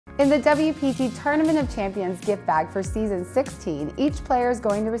In the WPT Tournament of Champions gift bag for Season 16, each player is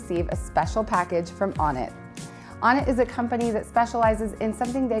going to receive a special package from Onnit. Onnit is a company that specializes in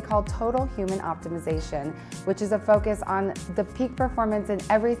something they call total human optimization, which is a focus on the peak performance in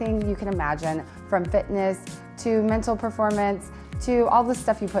everything you can imagine, from fitness to mental performance to all the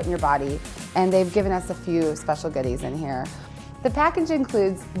stuff you put in your body. And they've given us a few special goodies in here. The package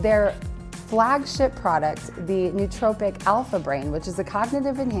includes their flagship product, the Nootropic Alpha Brain, which is a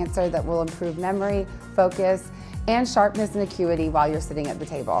cognitive enhancer that will improve memory, focus, and sharpness and acuity while you're sitting at the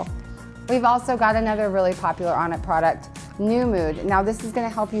table. We've also got another really popular Onnit product, New Mood. Now this is going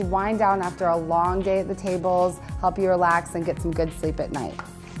to help you wind down after a long day at the tables, help you relax and get some good sleep at night.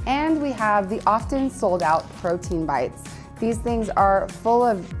 And we have the often sold out protein bites. These things are full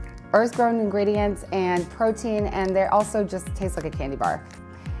of earth-grown ingredients and protein, and they also just taste like a candy bar.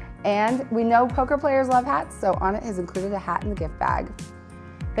 And we know poker players love hats, so Onnit has included a hat in the gift bag.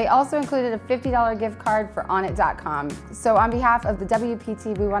 They also included a $50 gift card for Onnit.com. So on behalf of the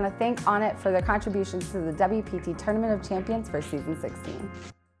WPT, we want to thank Onnit for their contributions to the WPT Tournament of Champions for Season 16.